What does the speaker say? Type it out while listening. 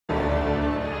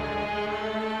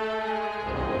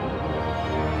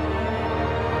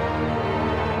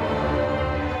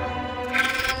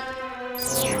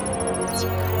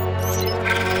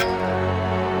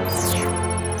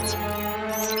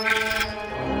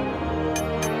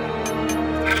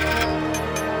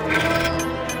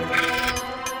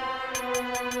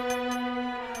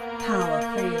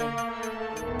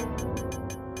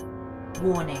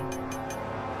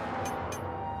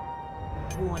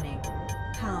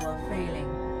failing.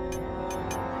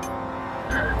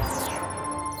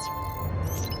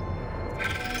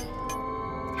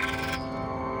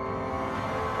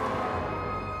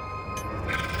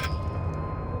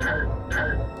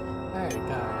 Alright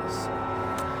guys,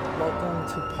 welcome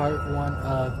to part 1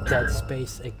 of Dead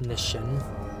Space Ignition.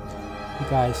 If you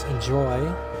guys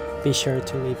enjoy, be sure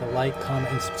to leave a like,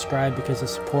 comment, and subscribe because the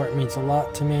support means a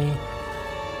lot to me.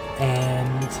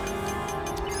 And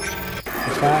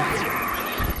with that,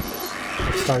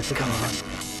 let's start the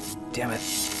game. Damn it.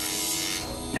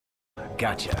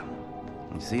 Gotcha.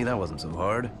 You see, that wasn't so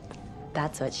hard.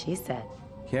 That's what she said.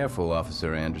 Careful,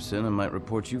 Officer Anderson. I might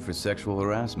report you for sexual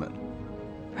harassment.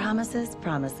 Promises,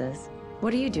 promises.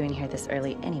 What are you doing here this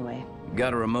early anyway?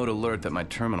 Got a remote alert that my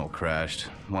terminal crashed.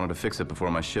 Wanted to fix it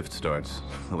before my shift starts.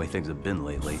 The way things have been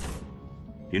lately.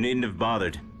 You needn't have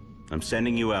bothered. I'm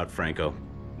sending you out, Franco.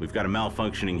 We've got a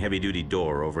malfunctioning heavy-duty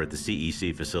door over at the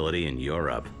CEC facility and you're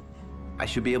up. I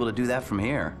should be able to do that from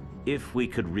here. If we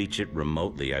could reach it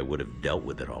remotely, I would have dealt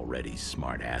with it already,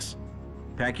 smartass.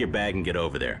 Pack your bag and get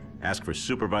over there. Ask for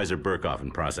Supervisor Burkhoff in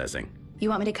processing. You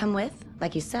want me to come with?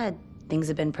 Like you said, things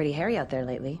have been pretty hairy out there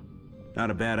lately.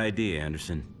 Not a bad idea,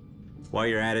 Anderson. While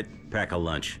you're at it, pack a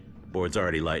lunch. Board's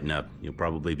already lighting up. You'll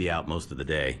probably be out most of the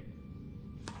day.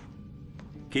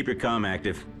 Keep your comm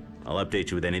active. I'll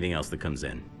update you with anything else that comes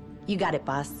in. You got it,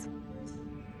 boss.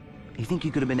 You think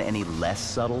you could have been any less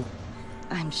subtle?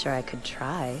 I'm sure I could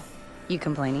try. You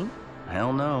complaining?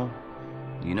 Hell no.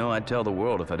 You know I'd tell the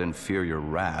world if I didn't fear your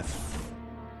wrath.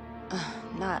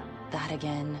 Not that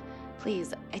again.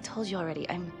 Please, I told you already,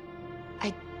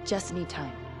 I just need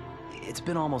time. It's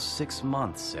been almost 6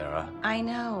 months, Sarah. I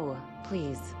know.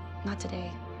 Please, not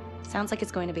today. Sounds like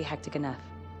it's going to be hectic enough.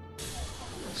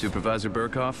 Supervisor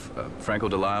Burkhoff, Franco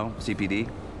Delisle, CPD.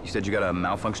 You said you got a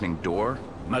malfunctioning door?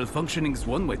 Malfunctioning's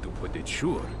one way to put it,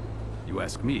 sure. You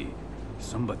ask me,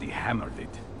 somebody hammered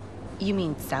it. You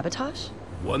mean sabotage?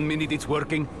 1 minute it's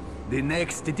working, the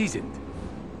next it isn't.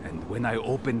 And when I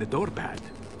open the door pad...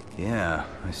 Yeah,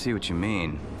 I see what you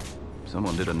mean.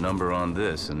 Someone did a number on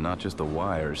this, and not just the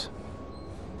wires.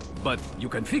 But you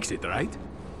can fix it, right?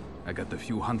 I got a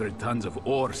few 100 tons of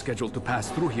ore scheduled to pass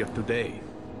through here today.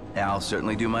 I'll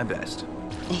certainly do my best.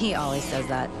 He always says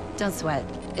that. Don't sweat.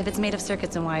 If it's made of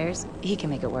circuits and wires, he can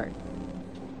make it work.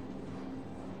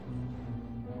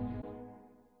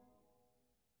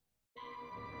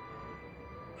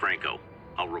 Franco,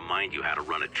 I'll remind you how to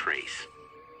run a trace.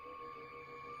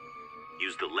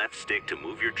 Use the left stick to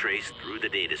move your trace through the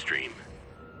data stream.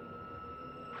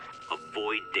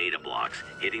 Avoid data blocks.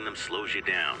 Hitting them slows you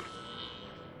down.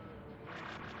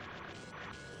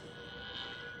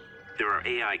 There are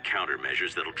AI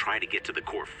countermeasures that'll try to get to the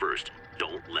core first.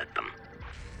 Don't let them.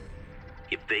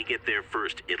 If they get there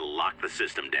first, it'll lock the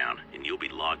system down, and you'll be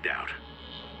logged out.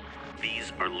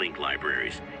 These are link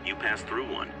libraries. You pass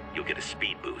through one, you'll get a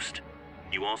speed boost.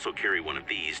 You also carry one of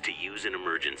these to use in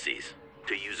emergencies.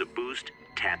 To use a boost,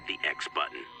 tap the X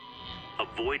button.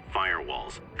 Avoid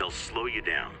firewalls. They'll slow you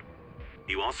down.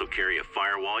 You also carry a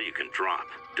firewall you can drop.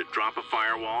 To drop a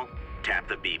firewall, tap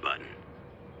the B button.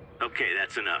 Okay,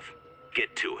 that's enough.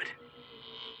 Get to it.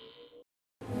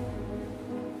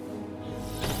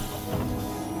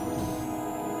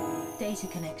 Data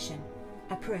connection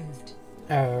approved.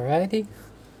 Alrighty.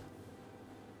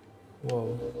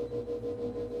 Whoa.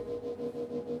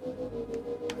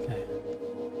 Okay.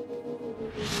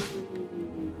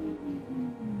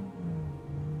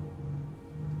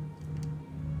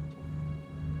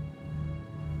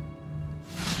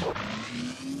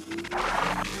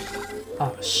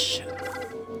 Oh shit.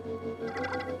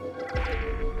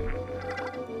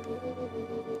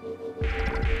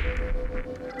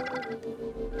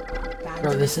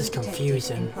 Bro, this is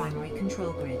confusing. Primary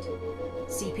control grid.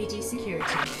 CPD security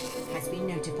has been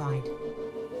notified.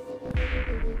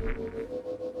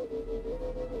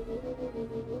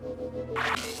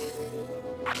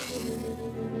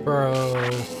 Bro.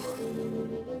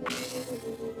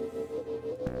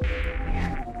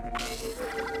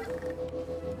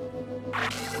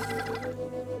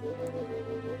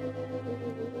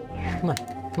 Come on,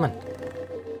 come on.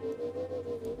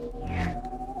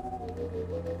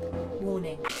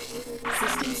 Warning.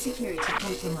 System security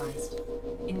compromised.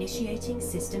 Initiating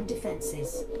system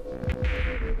defenses.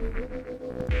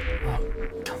 Oh,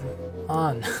 come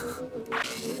on.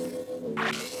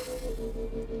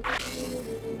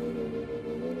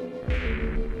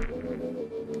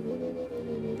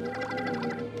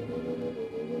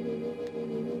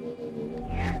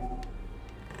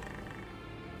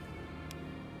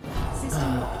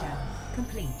 System lockdown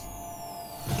complete.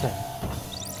 Okay.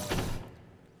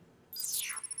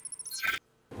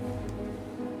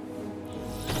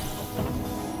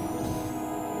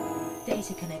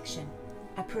 Data connection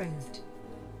approved.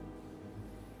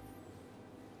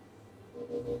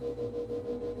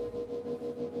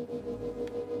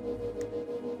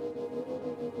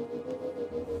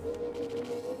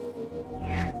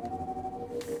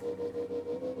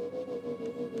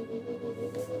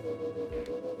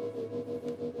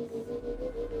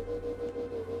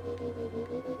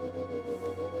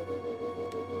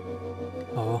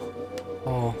 Oh.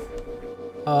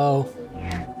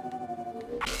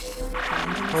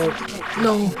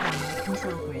 No.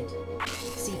 Control grid.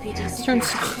 CPD This turns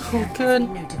so good.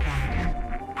 notified.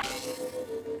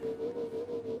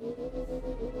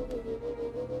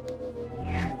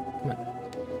 Come on.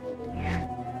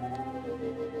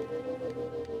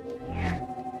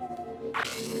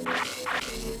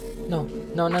 No.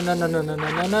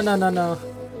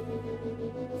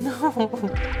 No.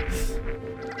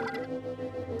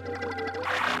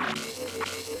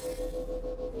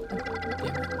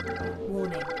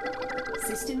 Warning.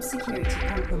 System security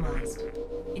compromised.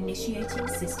 Initiating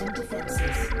system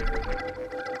defenses.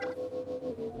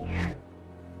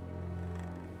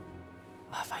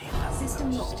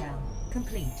 System lockdown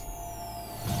complete.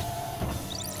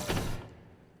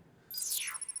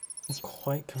 I'm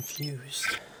quite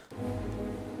confused.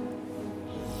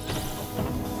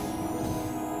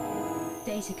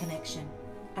 Data connection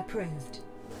approved.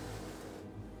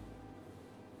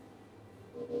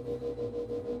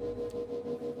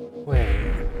 Wait.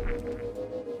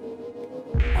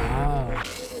 Ah.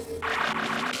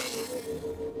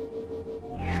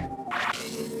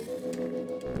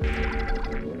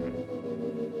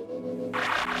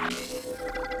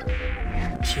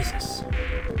 Jesus.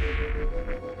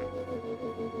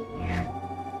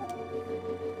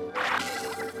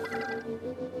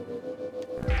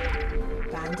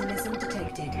 Vandalism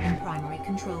detected in primary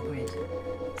control grid.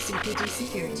 CPD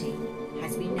security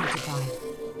has been notified.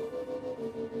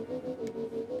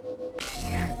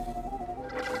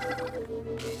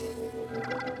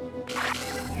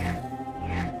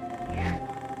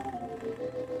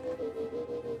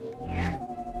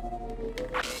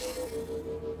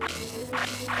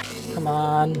 Come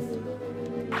on.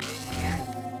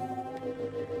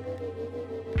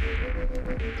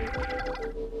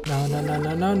 No.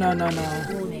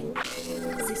 Warning.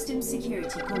 System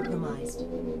security compromised.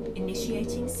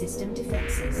 Initiating system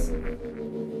defenses.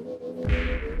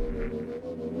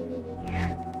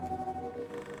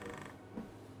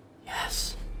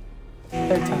 Yes.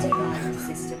 Third time. Antivirus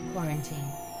system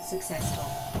quarantine successful.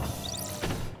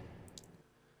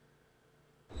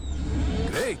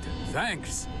 Great,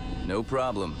 thanks. No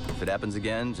problem. If it happens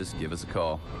again, just give us a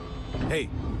call. Hey,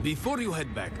 before you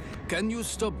head back, can you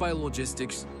stop by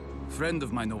logistics? Friend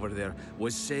of mine over there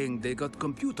was saying they got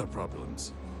computer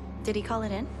problems. Did he call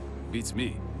it in? Beats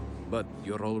me. But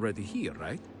you're already here,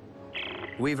 right?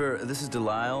 Weaver, this is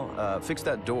Delisle. Fix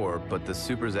that door, but the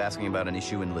super's asking about an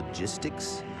issue in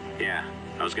logistics. Yeah,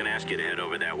 I was gonna ask you to head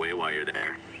over that way while you're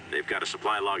there. They've got a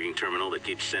supply logging terminal that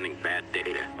keeps sending bad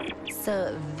data.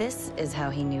 So this is how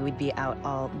he knew we'd be out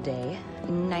all day.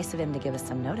 Nice of him to give us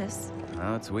some notice.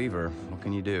 Oh, it's Weaver. What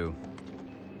can you do?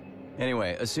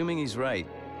 Anyway, assuming he's right,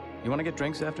 you want to get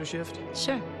drinks after shift?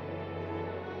 Sure.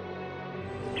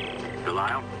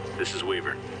 Delisle, this is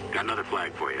Weaver. Got another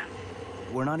flag for you.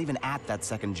 We're not even at that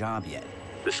second job yet.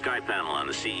 The sky panel on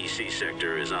the CEC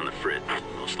sector is on the fritz.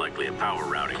 Most likely a power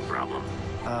routing problem.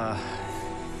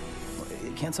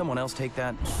 Can't someone else take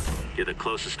that? You're the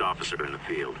closest officer in the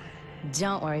field.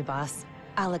 Don't worry, boss.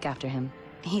 I'll look after him.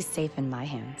 He's safe in my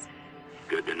hands.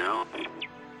 Good to know.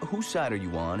 Whose side are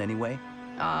you on, anyway?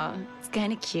 Aw, it's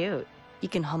kinda cute. You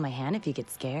can hold my hand if you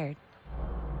get scared.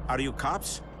 Are you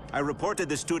cops? I reported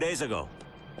this 2 days ago.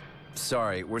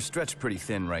 Sorry, we're stretched pretty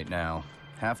thin right now.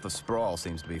 Half the sprawl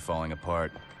seems to be falling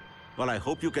apart. Well, I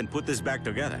hope you can put this back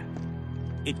together.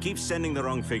 It keeps sending the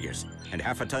wrong figures, and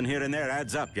half a ton here and there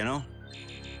adds up, you know?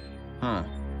 Huh.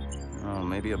 Oh,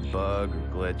 maybe a bug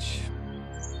or glitch.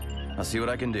 I'll see what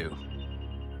I can do.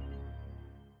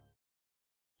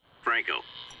 Franco,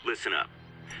 listen up.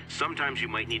 Sometimes you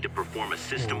might need to perform a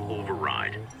system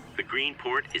override. The green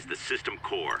port is the system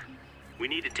core. We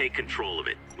need to take control of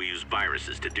it. We use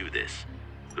viruses to do this.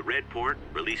 The red port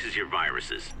releases your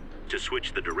viruses. To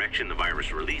switch the direction the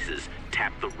virus releases,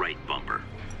 tap the right bumper.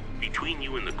 Between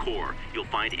you and the core, you'll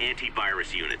find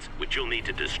antivirus units, which you'll need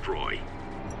to destroy.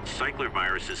 Cycler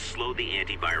viruses slow the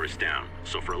antivirus down,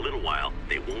 so for a little while,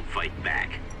 they won't fight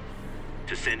back.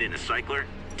 To send in a cycler,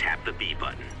 tap the B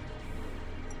button.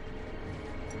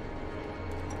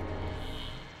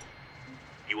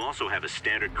 You also have a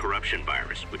standard corruption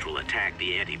virus, which will attack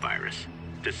the antivirus.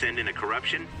 To send in a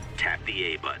corruption, tap the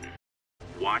A button.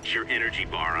 Watch your energy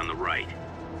bar on the right.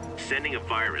 Sending a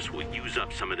virus will use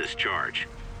up some of this charge.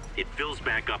 It fills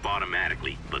back up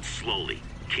automatically, but slowly.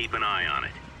 Keep an eye on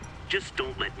it. Just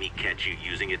don't let me catch you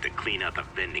using it to clean out the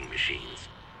vending machines.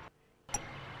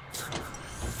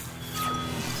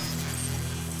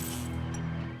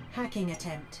 Hacking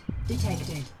attempt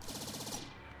detected.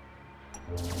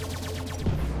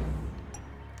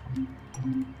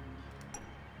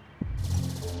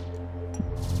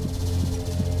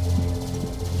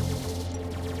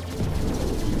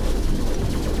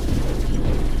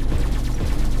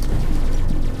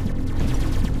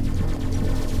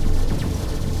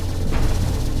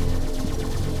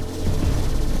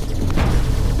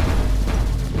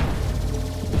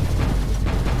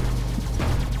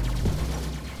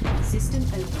 System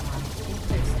override in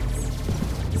process.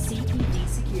 CPD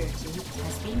security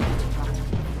has been notified.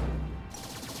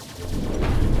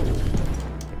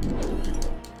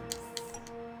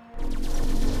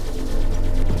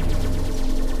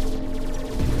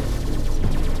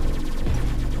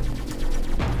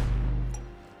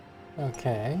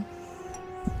 Okay.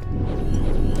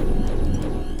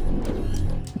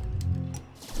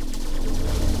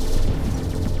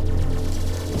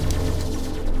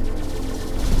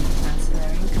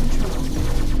 Transferring control.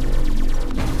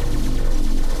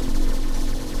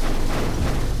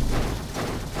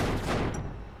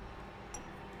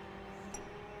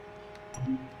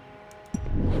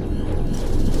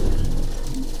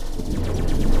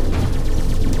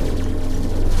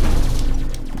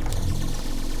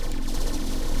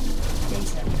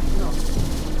 Data lost.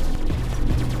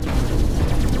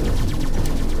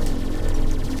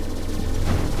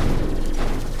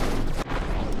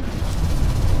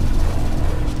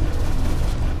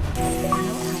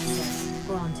 Panel access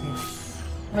granted.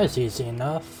 That's easy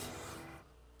enough.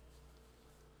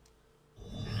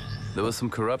 There was some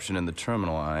corruption in the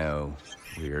terminal I/O.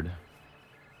 Weird.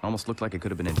 Almost looked like it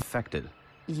could have been infected.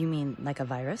 You mean like a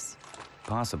virus?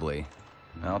 Possibly.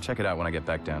 I'll check it out when I get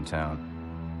back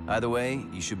downtown. Either way,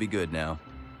 you should be good now.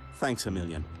 Thanks a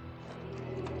million.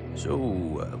 So,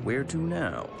 where to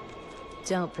now?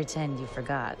 Don't pretend you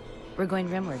forgot. We're going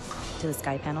rimward, to the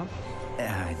sky panel.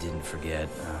 I didn't forget.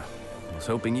 I was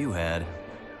hoping you had.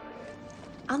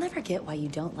 I'll never get why you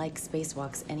don't like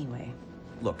spacewalks anyway.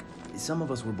 Look, some of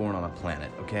us were born on a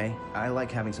planet, okay? I like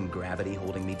having some gravity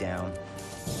holding me down.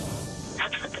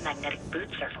 That's what the magnetic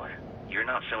boots are for. You're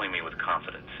not filling me with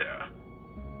confidence, Sarah.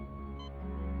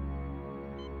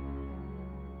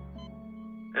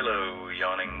 Hello,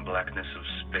 yawning blackness of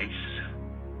space.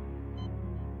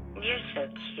 You're so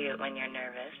cute when you're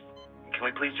nervous. Can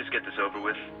we please just get this over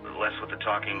with? Less with the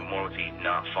talking, more with the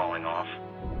not falling off.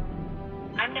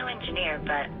 I'm no engineer,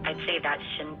 but I'd say that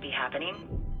shouldn't be happening.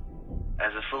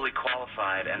 As a fully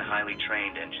qualified and highly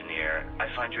trained engineer, I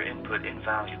find your input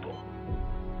invaluable.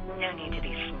 No need to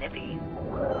be snippy.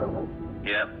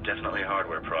 Yep, definitely a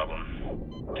hardware problem.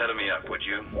 Tether me up, would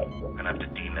you? I'm gonna have to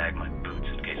demag my boots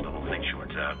in case the whole thing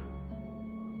shorts out.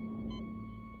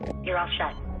 You're all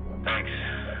shut. Thanks.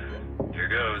 Here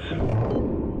goes.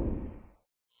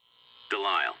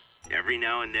 Delisle, every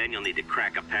now and then you'll need to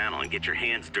crack a panel and get your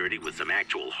hands dirty with some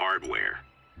actual hardware.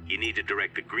 You need to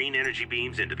direct the green energy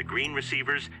beams into the green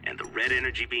receivers and the red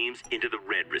energy beams into the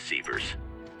red receivers.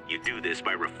 You do this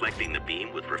by reflecting the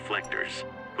beam with reflectors.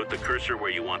 Put the cursor where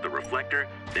you want the reflector,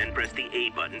 then press the A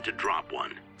button to drop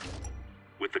one.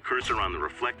 With the cursor on the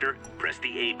reflector, press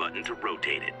the A button to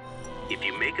rotate it. If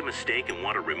you make a mistake and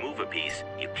want to remove a piece,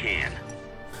 you can.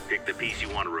 Pick the piece you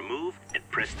want to remove and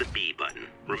press the B button.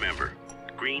 Remember,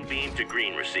 green beam to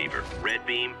green receiver, red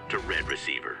beam to red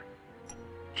receiver.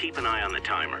 Keep an eye on the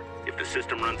timer. If the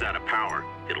system runs out of power,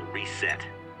 it'll reset.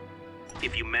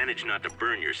 If you manage not to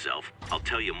burn yourself, I'll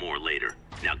tell you more later.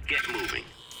 Now get moving.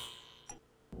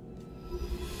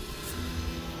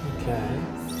 Okay.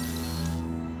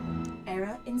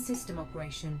 Error in system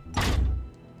operation.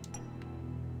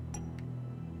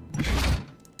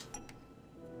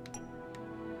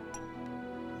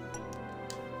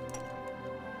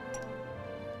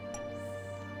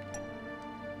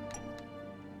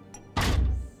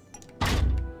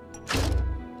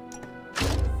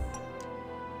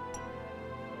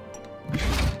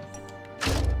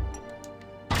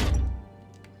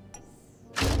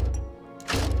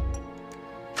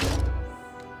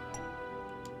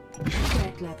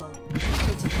 Threat level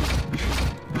critical.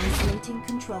 Isolating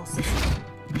control system.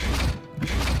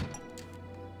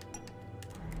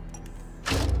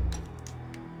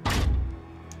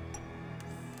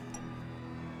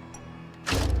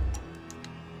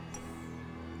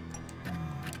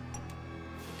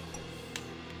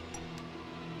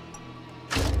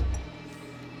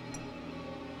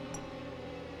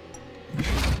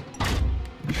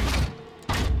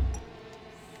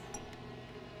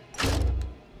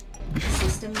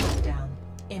 System lockdown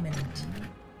imminent.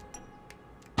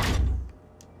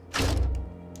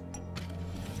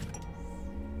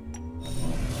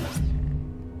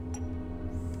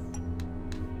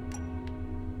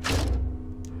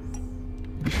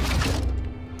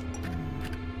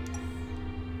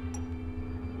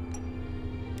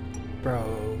 Bro,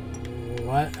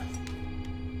 what?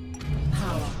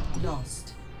 Power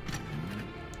lost.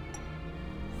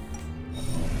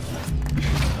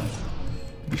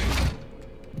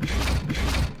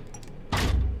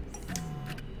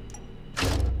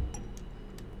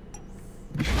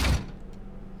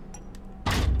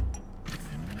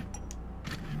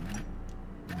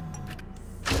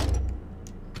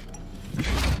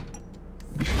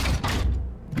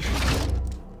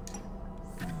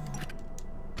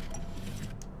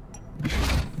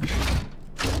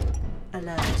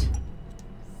 Alert.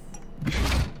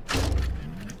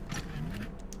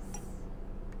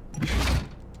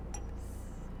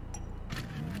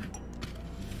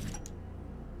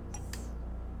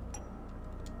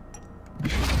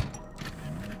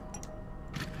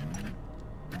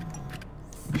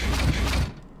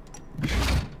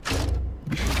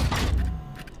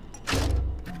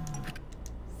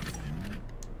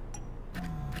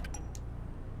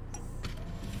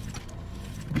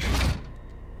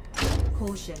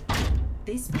 Caution.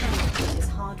 This panel uses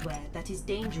hardware that is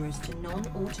dangerous to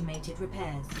non-automated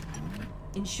repairs.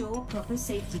 Ensure proper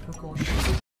safety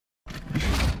precautions.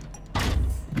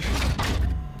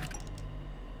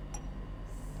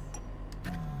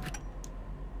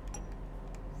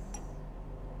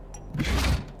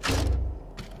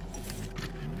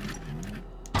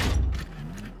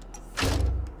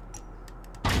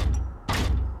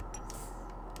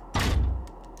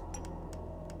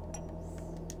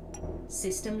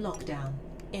 System lockdown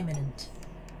imminent.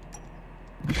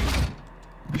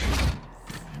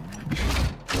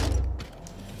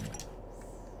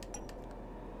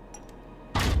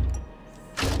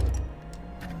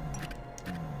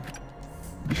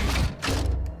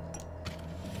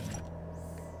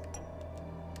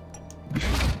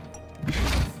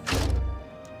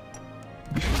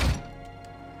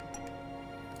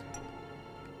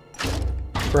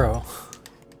 Bro.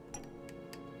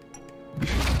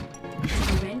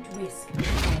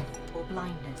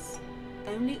 Blindness.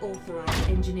 Only authorized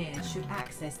engineers should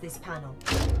access this panel.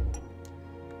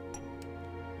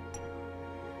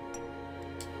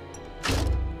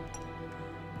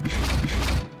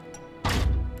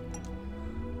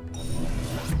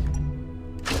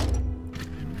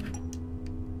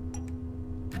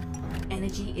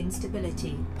 Energy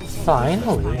instability.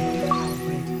 Finally.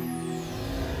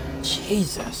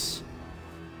 Jesus.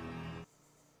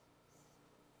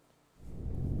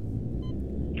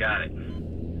 Got it.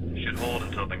 Should hold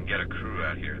until they can get a crew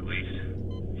out here at least.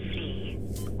 See?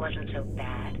 Wasn't so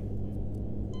bad.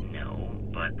 No,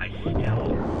 but I still...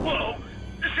 Whoa!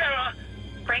 Sarah!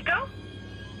 Franco?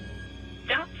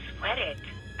 Don't sweat it.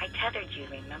 I tethered you,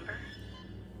 remember?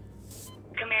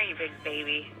 Come here, you big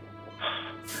baby.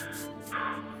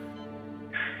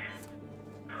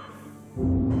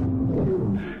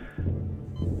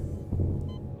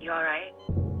 You alright?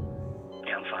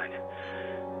 Yeah, I'm fine.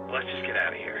 Let's just get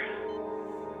out of here.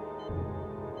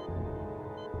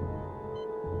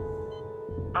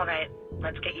 All right,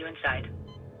 let's get you inside.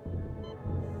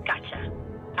 Gotcha.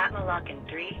 Atmo lock in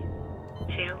 3,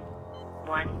 2,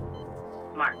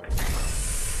 1, mark.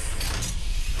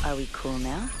 Are we cool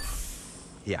now?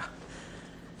 Yeah.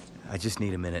 I just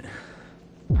need a minute.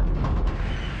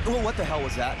 Well, what the hell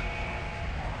was that?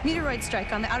 Meteoroid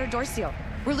strike on the outer door seal.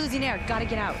 We're losing air. Gotta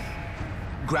get out.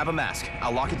 Grab a mask.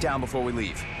 I'll lock it down before we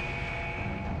leave.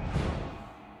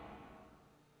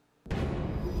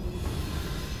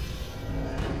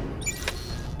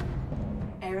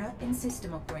 Error in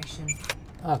system operation.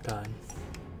 Oh god.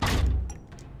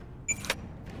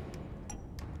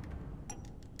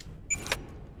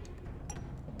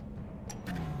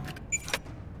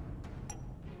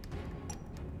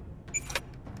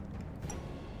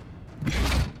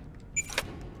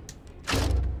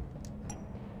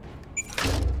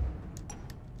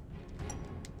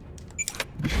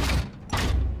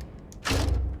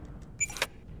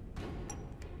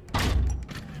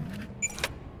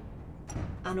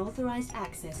 Unauthorized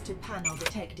access to panel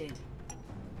detected.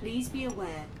 Please be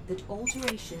aware that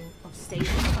alteration of station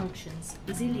functions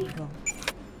is illegal.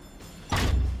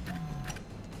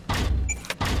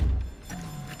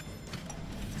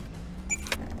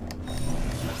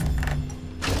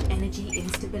 Energy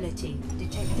instability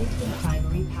detected in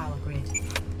primary power grid.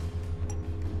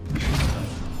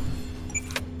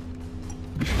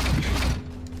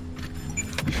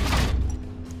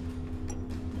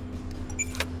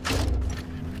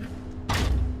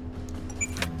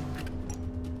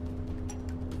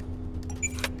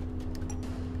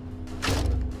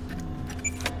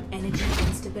 Energy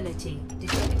instability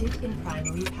detected in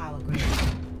primary power grid.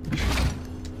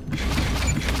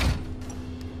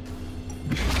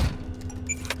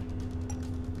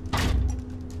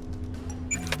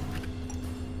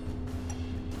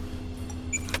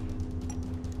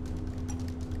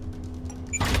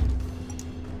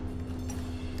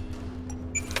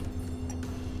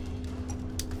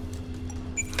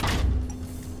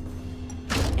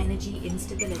 Energy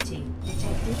instability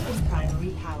detected in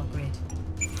primary power grid.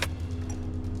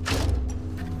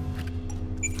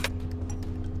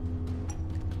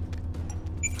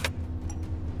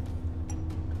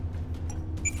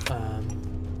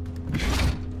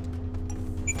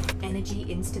 Energy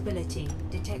instability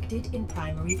detected in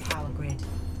primary power grid.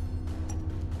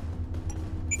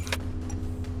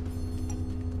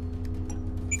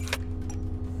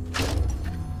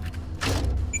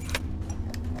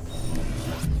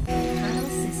 Panel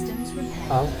systems repaired.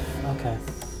 Oh, okay.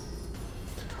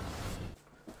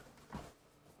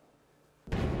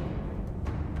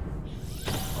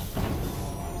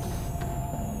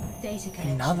 Data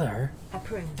connection Another?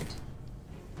 approved.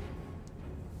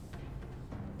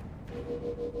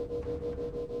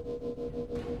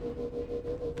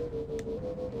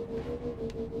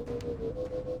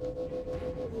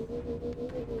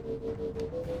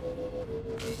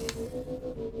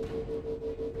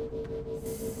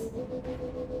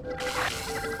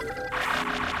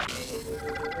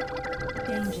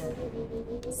 Danger.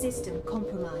 System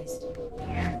compromised.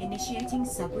 Initiating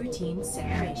subroutine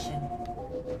separation.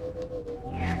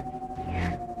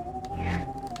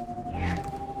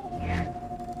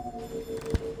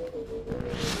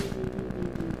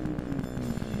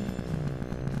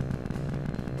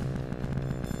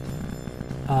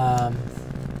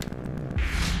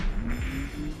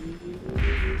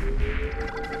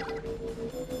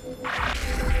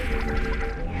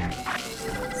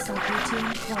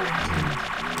 Subroutine quarantine.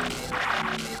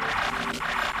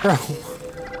 Bro.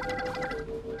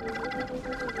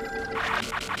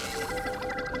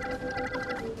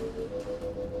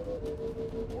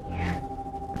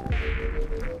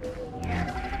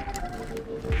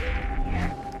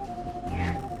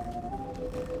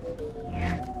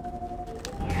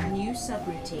 New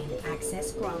subroutine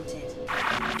access granted.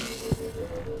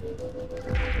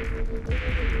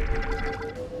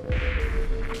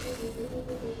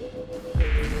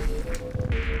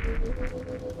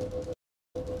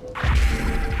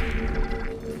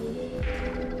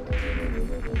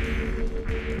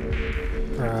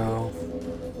 Bro.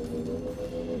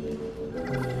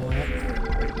 What?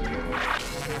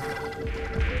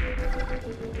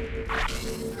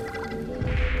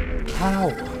 How?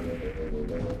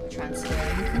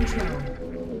 Transferring control.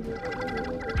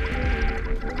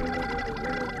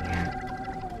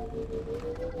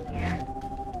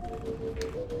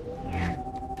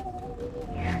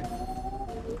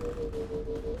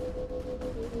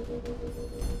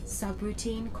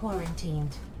 Subroutine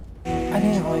quarantined. I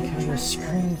didn't like how the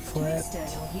screen flipped.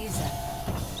 External user.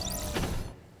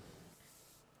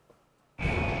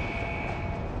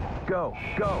 Go,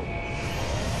 go!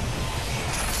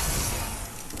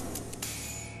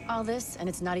 All this, and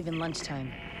it's not even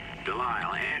lunchtime.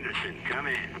 Delisle, Anderson, come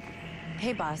in.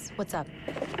 Hey, boss, what's up?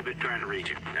 I've been trying to reach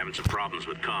you. Having some problems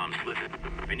with comms. Listen,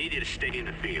 I need you to stay in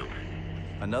the field.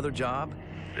 Another job?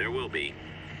 There will be.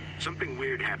 Something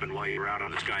weird happened while you were out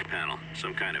on the sky panel.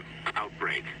 Some kind of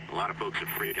outbreak. A lot of folks are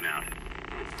freaking out.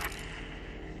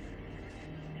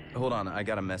 Hold on, I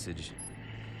got a message.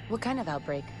 What kind of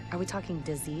outbreak? Are we talking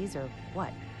disease or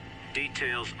what?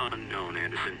 Details unknown,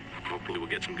 Anderson. Hopefully we'll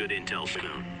get some good intel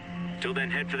soon. Till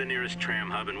then, head for the nearest tram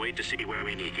hub and wait to see where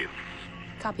we need you.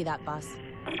 Copy that, boss.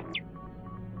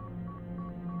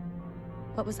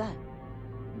 What was that?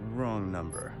 Wrong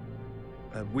number.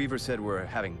 Weaver said we're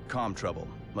having comm trouble.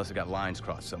 Must have got lines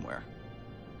crossed somewhere.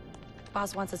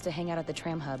 Boss wants us to hang out at the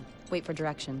tram hub. Wait for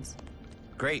directions.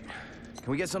 Great.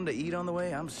 Can we get something to eat on the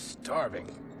way? I'm starving.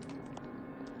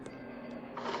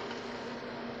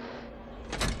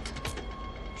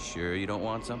 Sure you don't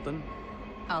want something?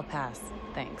 I'll pass.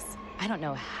 Thanks. I don't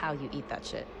know how you eat that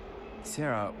shit.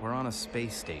 Sarah, we're on a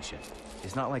space station.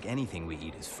 It's not like anything we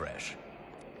eat is fresh.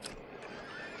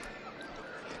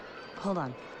 Hold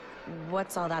on.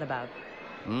 What's all that about?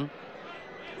 Hmm?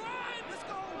 Let's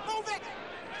go! Move it!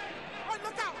 All right,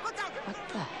 look out! Look out! What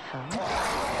the hell?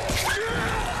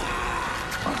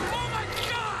 Oh my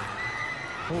God!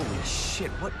 Holy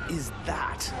shit, what is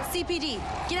that? CPD!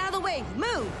 Get out of the way!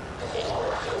 Move!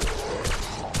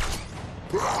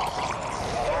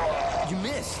 You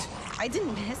missed! I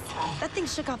didn't miss. That thing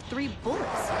shook off 3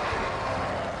 bullets.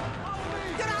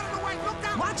 Get out of the way! Look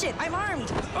out! Watch it! I'm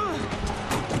armed! Ugh.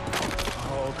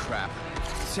 Oh, Oh, crap.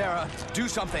 Sarah, do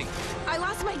something. I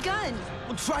lost my gun.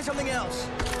 Well, try something else.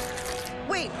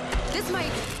 Wait, this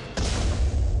might...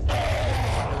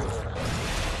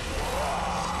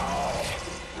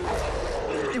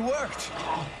 It worked.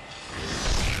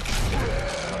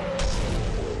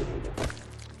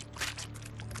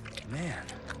 Man,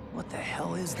 what the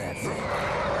hell is that thing?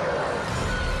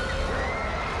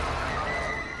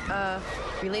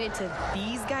 Related to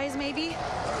these guys, maybe?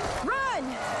 Run!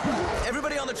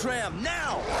 Everybody on the tram,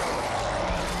 now!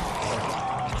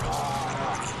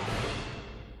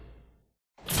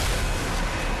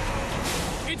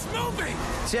 It's moving!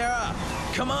 Sarah,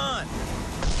 come on!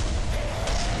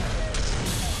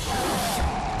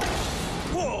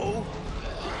 Whoa!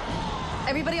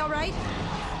 Everybody all right?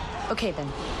 Okay,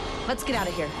 then. Let's get out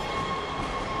of here.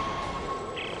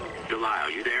 Delisle,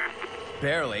 you there?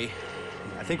 Barely.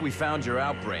 I think we found your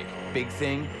outbreak. Big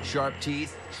thing, sharp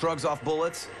teeth, shrugs off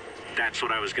bullets. That's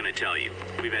what I was going to tell you.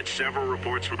 We've had several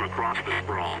reports from across the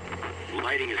sprawl.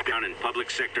 Lighting is down in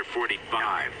public sector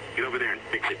 45. Get over there and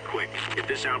fix it quick. If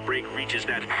this outbreak reaches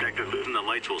that sector, losing the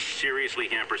lights will seriously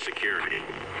hamper security.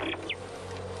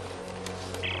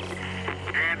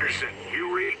 Anderson,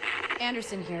 you read?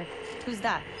 Anderson here. Who's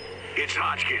that? It's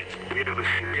Hodgkins. We have a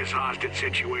serious hostage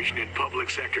situation in public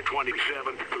sector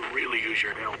 27. Could really use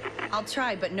your help. I'll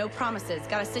try, but no promises.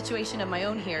 Got a situation of my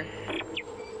own here.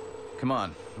 Come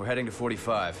on, we're heading to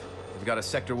 45. We've got a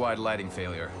sector-wide lighting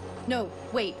failure. No,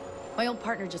 wait. My old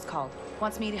partner just called.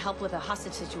 Wants me to help with a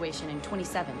hostage situation in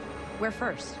 27. Where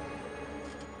first?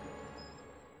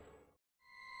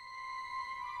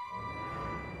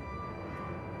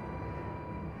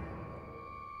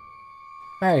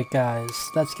 Alright guys,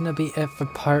 that's gonna be it for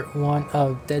part 1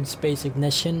 of Dead Space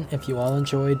Ignition. If you all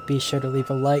enjoyed, be sure to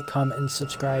leave a like, comment, and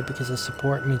subscribe because the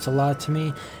support means a lot to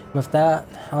me. With that,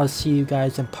 I'll see you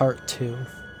guys in part 2.